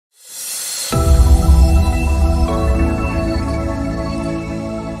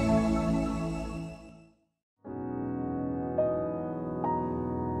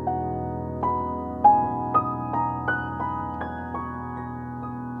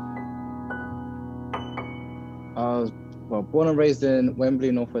I was born and raised in Wembley,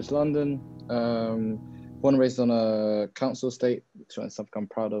 Northwest London. Born and raised on a council estate, which is something I'm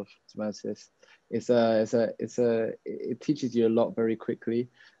proud of. To be honest, it teaches you a lot very quickly.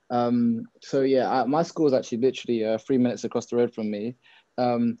 So yeah, my school is actually literally 3 minutes across the road from me.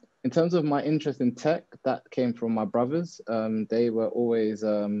 In terms of my interest in tech, that came from my brothers. They were always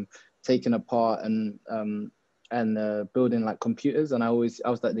taking apart and building like computers, and I was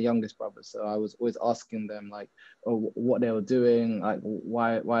like the youngest brother, so I was always asking them like, oh, what they were doing, like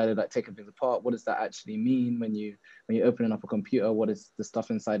why are they like taking things apart? What does that actually mean when you're opening up a computer? What does the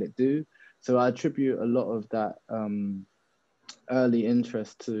stuff inside it do? So I attribute a lot of that early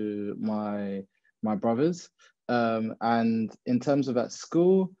interest to my brothers. And in terms of at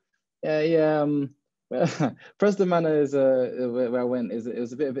school, Preston Manor is where I went. It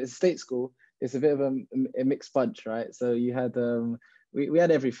was a bit of a state school. It's a bit of a mixed bunch, right? So you had we had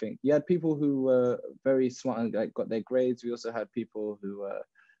everything. You had people who were very smart and like got their grades. We also had people who were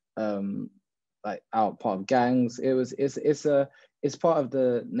like out part of gangs. It's part of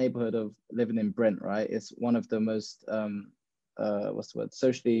the neighborhood of living in Brent, right? It's one of the most what's the word,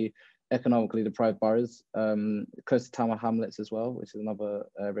 socially economically deprived boroughs, close to Tower Hamlets as well, which is another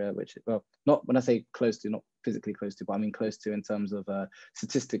area which, well, not when I say close to, not physically close to, but I mean close to in terms of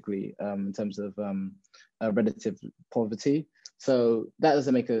statistically, in terms of relative poverty. So that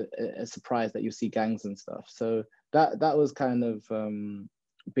doesn't make a surprise that you see gangs and stuff. So that was kind of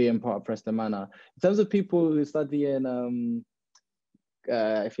being part of Preston Manor. In terms of people who study in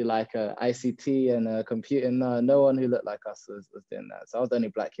if you like, ICT and computing, no one who looked like us was doing that. So I was the only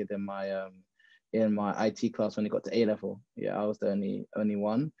black kid in my IT class when it got to A level. Yeah, I was the only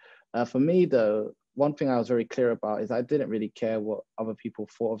one. For me though, one thing I was very clear about is I didn't really care what other people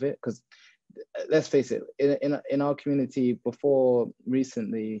thought of it, because let's face it, in our community before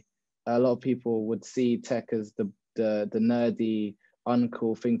recently, a lot of people would see tech as the nerdy,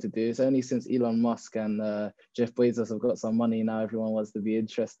 uncool thing to do. It's only since Elon Musk and Jeff Bezos have got some money now, everyone wants to be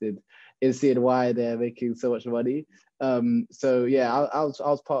interested in seeing why they're making so much money. So yeah, I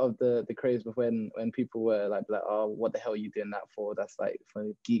was part of the craze of when people were like, oh, what the hell are you doing that for? That's like for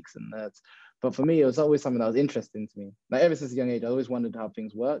geeks and nerds. But for me, it was always something that was interesting to me. Like ever since a young age, I always wondered how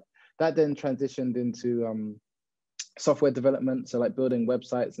things work. That then transitioned into software development, so like building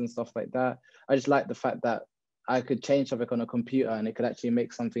websites and stuff like that. I just like the fact that I could change something on a computer and it could actually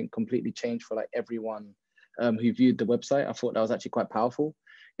make something completely change for like everyone who viewed the website. I thought that was actually quite powerful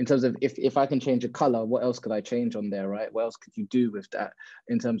in terms of if I can change a color, what else could I change on there, right? What else could you do with that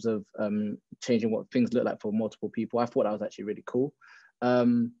in terms of changing what things look like for multiple people? I thought that was actually really cool.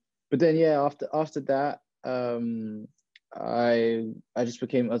 But then, yeah, after that, I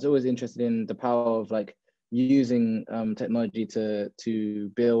was always interested in the power of like using technology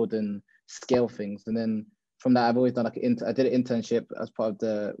to build and scale things. And then from that, I've always done like I did an internship as part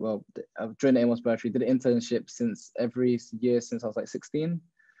of I've joined the Amos Battery, did an internship since every year since I was like 16.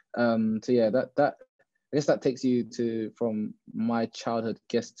 So yeah, that I guess that takes you from my childhood,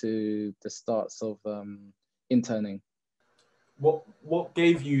 to the starts of interning. What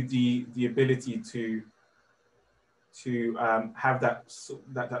gave you the ability to have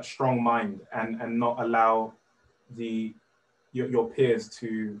that strong mind and not allow your peers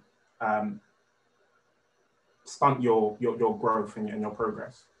to stunt your growth and your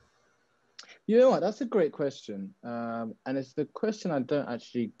progress? You know what? That's a great question, and it's the question I don't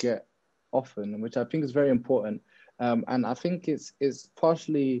actually get often, which I think is very important. And I think it's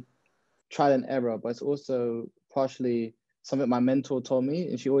partially trial and error, but it's also partially something my mentor told me.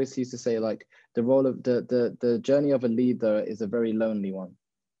 And she always used to say like the role of the journey of a leader is a very lonely one.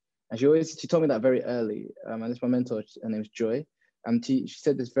 And she told me that very early. And it's my mentor. Her name's Joy. And she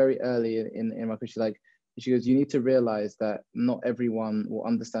said this very early in my course. She goes, you need to realize that not everyone will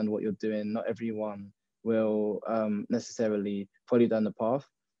understand what you're doing. Not everyone will necessarily follow you down the path.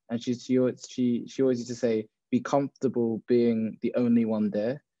 And she always used to say, be comfortable being the only one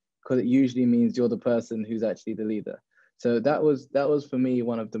there, because it usually means you're the person who's actually the leader. So that was for me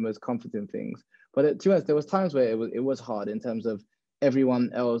one of the most comforting things. But to be honest, there was times where it was hard in terms of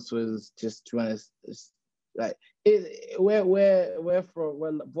everyone else was just trying to like we're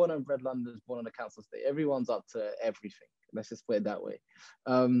born and bred Londoners, born on a council estate. Everyone's up to everything. Let's just put it that way.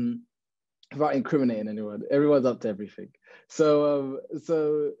 Without incriminating anyone, everyone's up to everything. So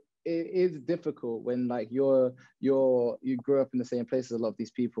it is difficult when like you grew up in the same place as a lot of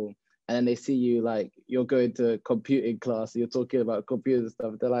these people, and then they see you like you're going to computing class, you're talking about computers and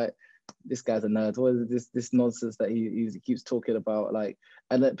stuff. They're like, this guy's a nerd. What is this nonsense that he keeps talking about? Like,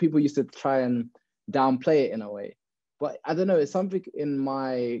 and that people used to try and downplay it in a way. But I don't know, it's something in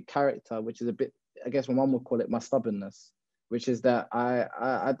my character which is a bit I guess my mom would call it my stubbornness, which is that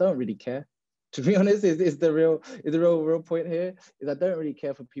I don't really care. To be honest, is the real point here, is I don't really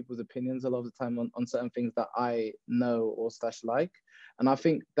care for people's opinions a lot of the time on certain things that I know or slash like. And I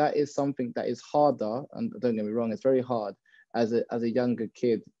think that is something that is harder, and don't get me wrong, it's very hard as a younger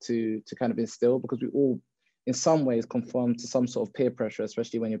kid to kind of instill, because we all in some ways conform to some sort of peer pressure,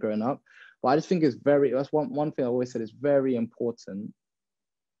 especially when you're growing up. But I just think that's one thing I always said is very important,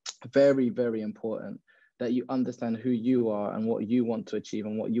 very, very important, that you understand who you are and what you want to achieve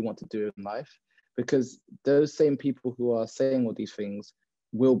and what you want to do in life. Because those same people who are saying all these things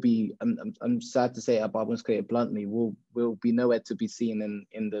will be, I'm sad to say it, but I'm going to say it bluntly, will be nowhere to be seen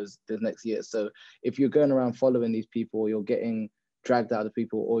in those next years. So if you're going around following these people, or you're getting dragged out of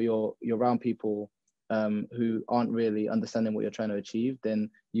people, or you're around people who aren't really understanding what you're trying to achieve, then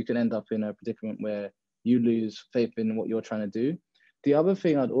you can end up in a predicament where you lose faith in what you're trying to do. The other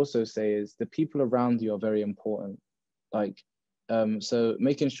thing I'd also say is the people around you are very important. Like, so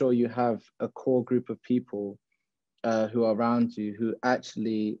making sure you have a core group of people who are around you, who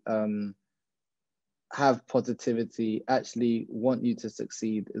actually have positivity, actually want you to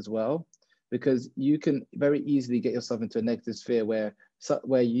succeed as well, because you can very easily get yourself into a negative sphere where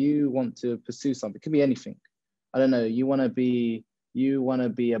you want to pursue something. It could be anything. I don't know. You want to be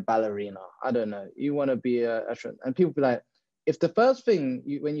a ballerina. I don't know. You want to be and people be like, if the first thing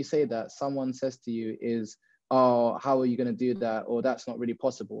when you say that, someone says to you is, "Oh, how are you going to do that?" or "That's not really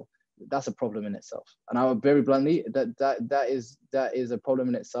possible," that's a problem in itself. And I would very bluntly, that is a problem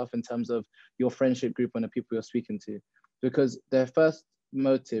in itself in terms of your friendship group and the people you're speaking to, because their first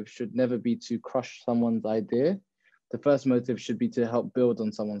motive should never be to crush someone's idea. The first motive should be to help build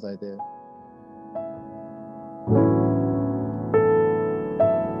on someone's idea.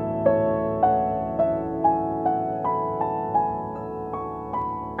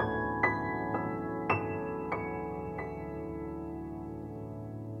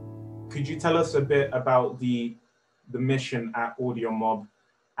 Could you tell us a bit about the mission at AudioMob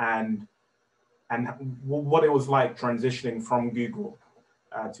and what it was like transitioning from Google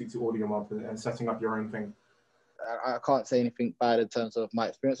to AudioMob and setting up your own thing? I can't say anything bad in terms of my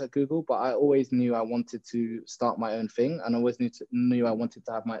experience at Google, but I always knew I wanted to start my own thing, and I always knew I wanted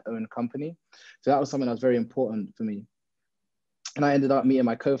to have my own company. So that was something that was very important for me. And I ended up meeting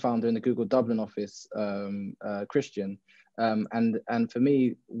my co-founder in the Google Dublin office, Christian. And for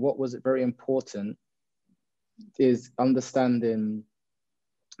me, what was very important is understanding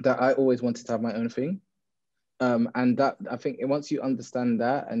that I always wanted to have my own thing. And that, I think once you understand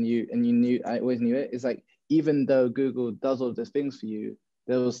that, and you knew, I always knew it, it's like, even though Google does all of those things for you,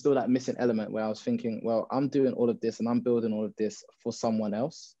 there was still that missing element where I was thinking, well, I'm doing all of this and I'm building all of this for someone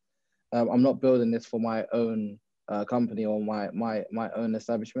else. I'm not building this for my own company or my own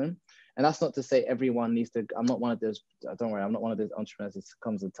establishment. And that's not to say everyone needs to, I'm not one of those, don't worry, I'm not one of those entrepreneurs that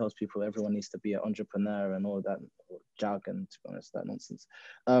comes and tells people everyone needs to be an entrepreneur and all that jargon, to be honest, that nonsense.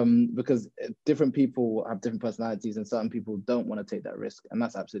 Because different people have different personalities and certain people don't want to take that risk, and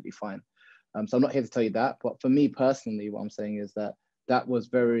that's absolutely fine. So I'm not here to tell you that, but for me personally, what I'm saying is that was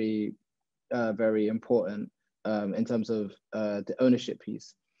very, very important in terms of the ownership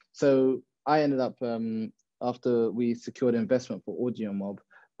piece. So I ended up, after we secured investment for AudioMob,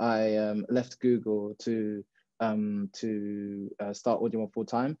 I left Google to start AudioMob full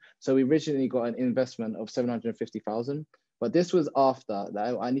time. So we originally got an investment of 750,000, but this was after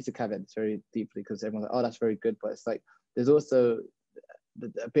that. I need to caveat this very deeply, because everyone's like, "Oh, that's very good," but it's like there's also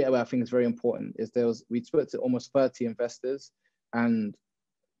a bit where I think is very important is we spoke to almost 30 investors, and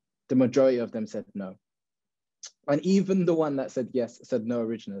the majority of them said no. And even the one that said yes said no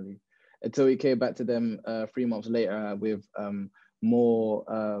originally, until we came back to them 3 months later with more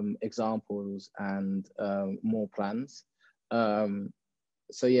examples and more plans.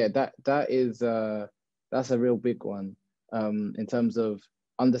 So yeah, that's a real big one in terms of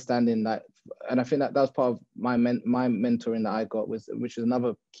understanding that. And I think that was part of my mentoring that I got, which is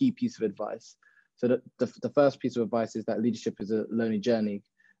another key piece of advice. So the first piece of advice is that leadership is a lonely journey.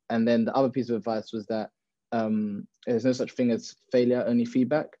 And then the other piece of advice was that there's no such thing as failure, only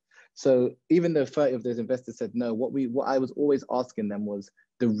feedback. So even though 30 of those investors said no, what I was always asking them was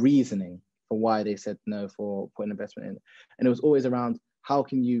the reasoning for why they said no for putting investment in. And it was always around, how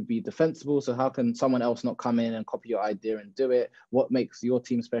can you be defensible? So how can someone else not come in and copy your idea and do it? What makes your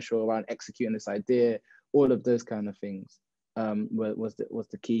team special around executing this idea? All of those kind of things was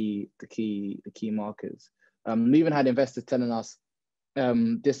the key markers. We even had investors telling us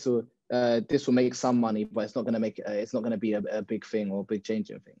this will make some money, but it's not going to it's not going to be a big thing or a big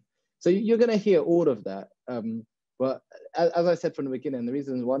changing thing. So you're going to hear all of that. But as I said from the beginning,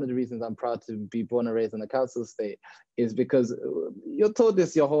 one of the reasons I'm proud to be born and raised in the council estate is because you're told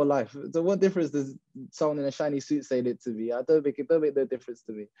this your whole life. So what difference does someone in a shiny suit saying it to me? It don't make no difference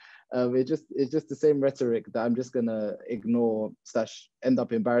to me. It's just the same rhetoric that I'm just gonna ignore / end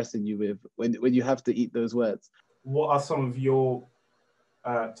up embarrassing you with when you have to eat those words. What are some of your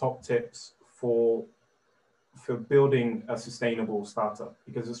top tips for building a sustainable startup?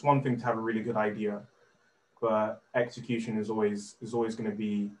 Because it's one thing to have a really good idea, but execution is always going to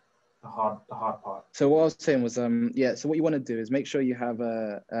be the hard part. So what I was saying was, yeah. So what you want to do is make sure you have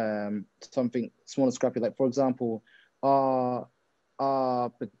something small and scrappy. Like for example, our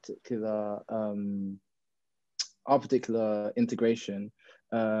particular integration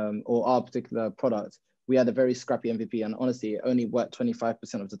or our particular product, we had a very scrappy MVP, and honestly, it only worked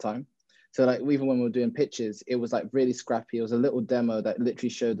 25% of the time. So like even when we were doing pitches, it was like really scrappy. It was a little demo that literally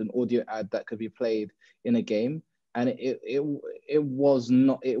showed an audio ad that could be played in a game. And it was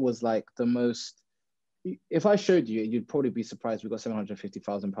like the most, if I showed you, you'd probably be surprised. We got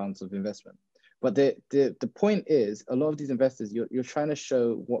 £750,000 of investment. But the point is, a lot of these investors, you're trying to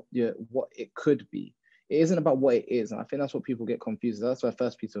show what it could be. It isn't about what it is. And I think that's what people get confused. That's my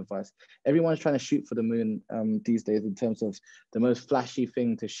first piece of advice. Everyone's trying to shoot for the moon these days in terms of the most flashy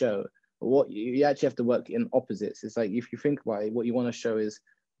thing to show. But what you actually have to work in opposites. It's like, if you think about it, what you want to show is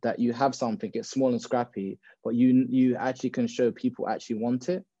that you have something, it's small and scrappy, but you actually can show people actually want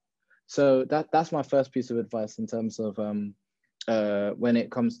it. So that's my first piece of advice in terms of when it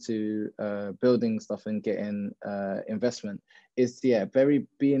comes to building stuff and getting investment, is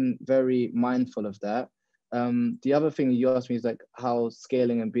being very mindful of that. The other thing you asked me is like how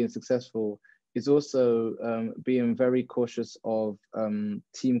scaling and being successful is also being very cautious of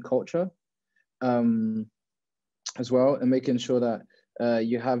team culture as well, and making sure that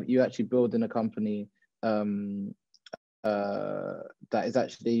you actually build in a company that is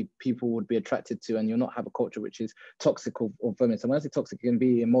actually people would be attracted to, and you'll not have a culture which is toxic or feminist. And when I say toxic, it can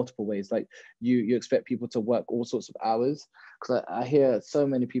be in multiple ways. Like you expect people to work all sorts of hours, because I hear so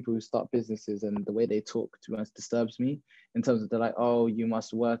many people who start businesses and the way they talk, to be honest, disturbs me in terms of they're like, oh, you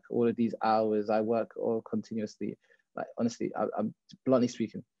must work all of these hours. I work all continuously. Like honestly, I'm bluntly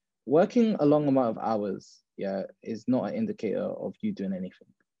speaking, working a long amount of hours, is not an indicator of you doing anything.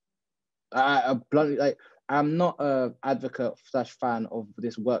 I bluntly, like, I'm not an advocate / fan of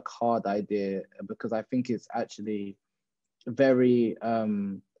this work hard idea, because I think it's actually very,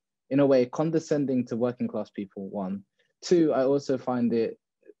 in a way, condescending to working class people, one. Two, I also find it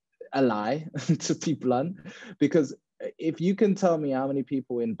a lie, to be blunt, because if you can tell me how many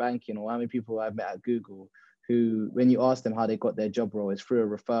people in banking or how many people I've met at Google who, when you ask them how they got their job role, is through a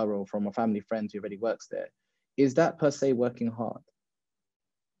referral from a family friend who already works there, is that per se working hard?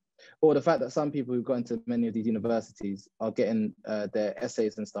 Or the fact that some people who've got into many of these universities are getting their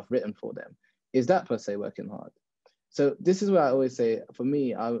essays and stuff written for them, is that per se working hard? So this is where I always say, for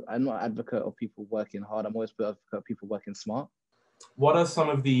me, I'm not an advocate of people working hard. I'm always an advocate of people working smart. What are some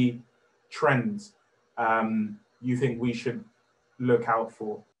of the trends you think we should look out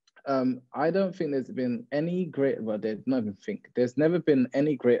for? I don't think there's been any great, well, there's never been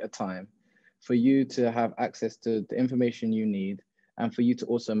any greater time for you to have access to the information you need, and for you to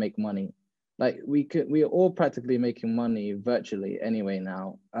also make money. Like we are all practically making money virtually anyway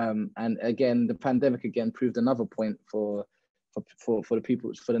now. And again, the pandemic again proved another point for the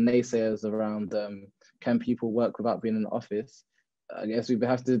people, for the naysayers around can people work without being in the office? I guess we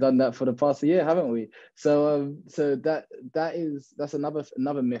have to have done that for the past year, haven't we? So that's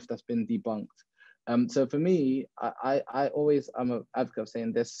another myth that's been debunked. So for me, I'm an advocate of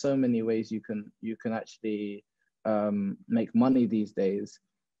saying there's so many ways you can actually make money these days,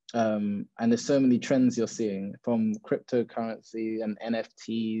 and there's so many trends you're seeing, from cryptocurrency and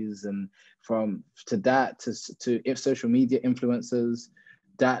NFTs, and to if social media influencers,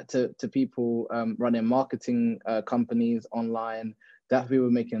 that to people running marketing companies online, that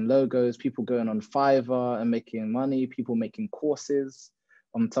people making logos, people going on Fiverr and making money, people making courses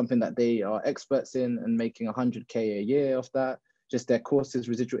on something that they are experts in and making 100K a year off that. Just their courses,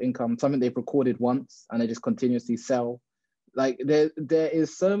 residual income, something they've recorded once and they just continuously sell. Like there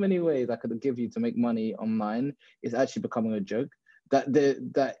is so many ways I could give you to make money online. It's actually becoming a joke.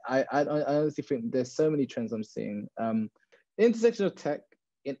 I honestly think there's so many trends I'm seeing. The intersection of tech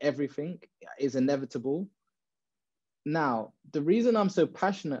in everything is inevitable. Now, the reason I'm so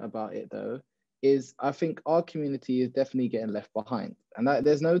passionate about it though, is I think our community is definitely getting left behind. And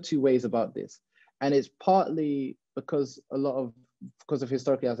there's no two ways about this. And it's partly because of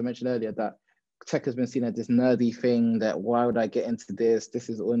historically, as I mentioned earlier, that tech has been seen as this nerdy thing, that why would I get into this? This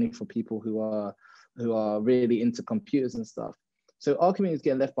is only for people who who are really into computers and stuff. So our community is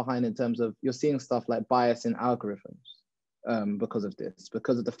getting left behind in terms of, you're seeing stuff like bias in algorithms because of this,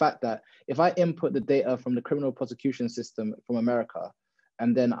 because of the fact that if I input the data from the criminal prosecution system from America,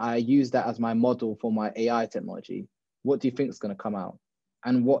 and then I use that as my model for my AI technology, what do you think is going to come out?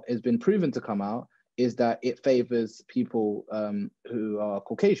 And what has been proven to come out is that it favors people who are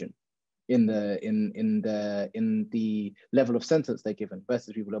Caucasian in the level of sentence they're given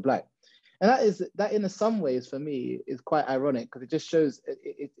versus people who are Black. And that in some ways for me is quite ironic, because it just shows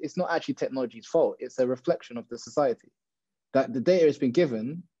it's not actually technology's fault. It's a reflection of the society, that the data has been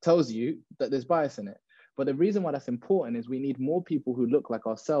given tells you that there's bias in it. But the reason why that's important is we need more people who look like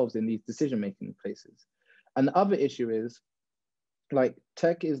ourselves in these decision-making places. And the other issue is, like,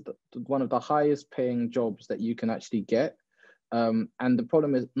 tech is one of the highest paying jobs that you can actually get. And the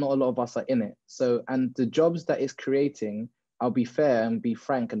problem is not a lot of us are in it. So, and the jobs that it's creating, I'll be fair and be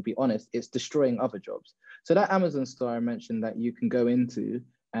frank and be honest, it's destroying other jobs. So that Amazon store I mentioned that you can go into,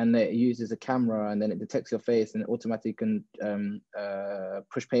 and it uses a camera and then it detects your face and it automatically can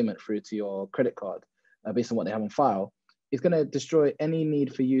push payment through to your credit card based on what they have on file, it's going to destroy any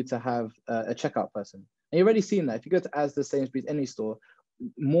need for you to have a checkout person. And you've already seen that. If you go to Asda, Sainsbury's, any store,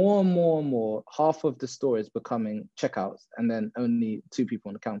 more and more and more, half of the store is becoming checkouts, and then only 2 people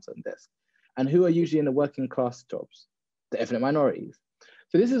on the counter and desk. And who are usually in the working class jobs? The ethnic minorities.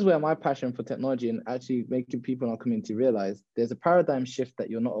 So this is where my passion for technology and actually making people in our community realize there's a paradigm shift that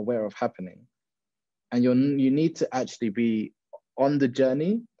you're not aware of happening. And you need to actually be on the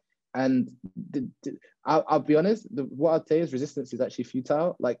journey. And I'll be honest, what I'd say is resistance is actually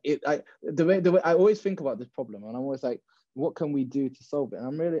futile. Like the way I always think about this problem, and I'm always like, what can we do to solve it?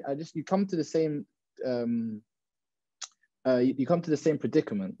 And you come to the same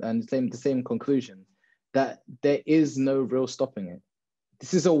predicament and the same conclusion, that there is no real stopping it.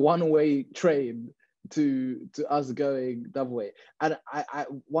 This is a one-way train to us going the other way. And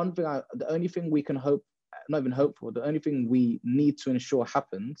the only thing we can hope, not even hope for, the only thing we need to ensure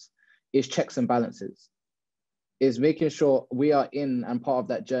happens is checks and balances, is making sure we are in and part of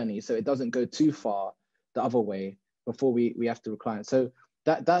that journey, so it doesn't go too far the other way before we have to recline. So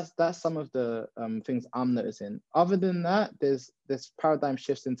that's some of the things I'm noticing. Other than that, there's paradigm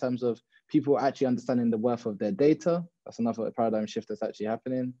shifts in terms of people actually understanding the worth of their data. That's another paradigm shift that's actually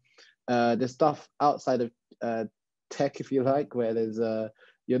happening. There's stuff outside of tech, if you like, where there's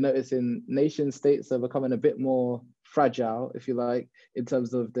you're noticing nation states are becoming a bit more fragile, if you like, in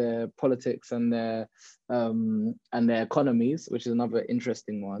terms of their politics and their economies, which is another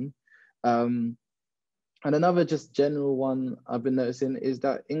interesting one. And another just general one I've been noticing is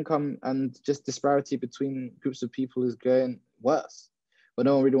that income and just disparity between groups of people is going worse, but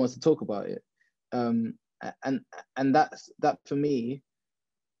no one really wants to talk about it. And that for me,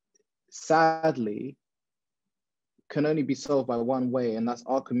 sadly, can only be solved by one way, and that's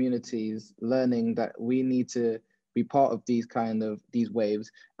our communities learning that we need to be part of these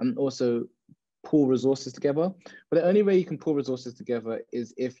waves and also pull resources together. But the only way you can pull resources together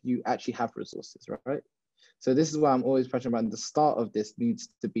is if you actually have resources, right? So this is why I'm always passionate about. The start of this needs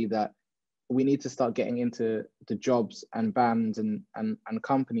to be that we need to start getting into the jobs and bands and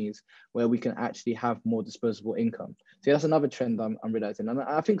companies where we can actually have more disposable income. So that's another trend I'm realizing. And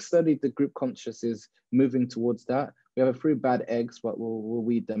I think slowly the group conscious is moving towards that. We have a few bad eggs, but we'll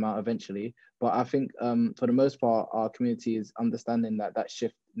weed them out eventually. But I think for the most part, our community is understanding that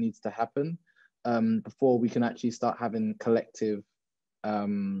shift needs to happen before we can actually start having collective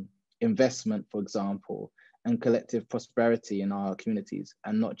investment, for example, and collective prosperity in our communities,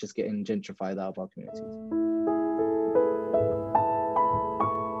 and not just getting gentrified out of our communities.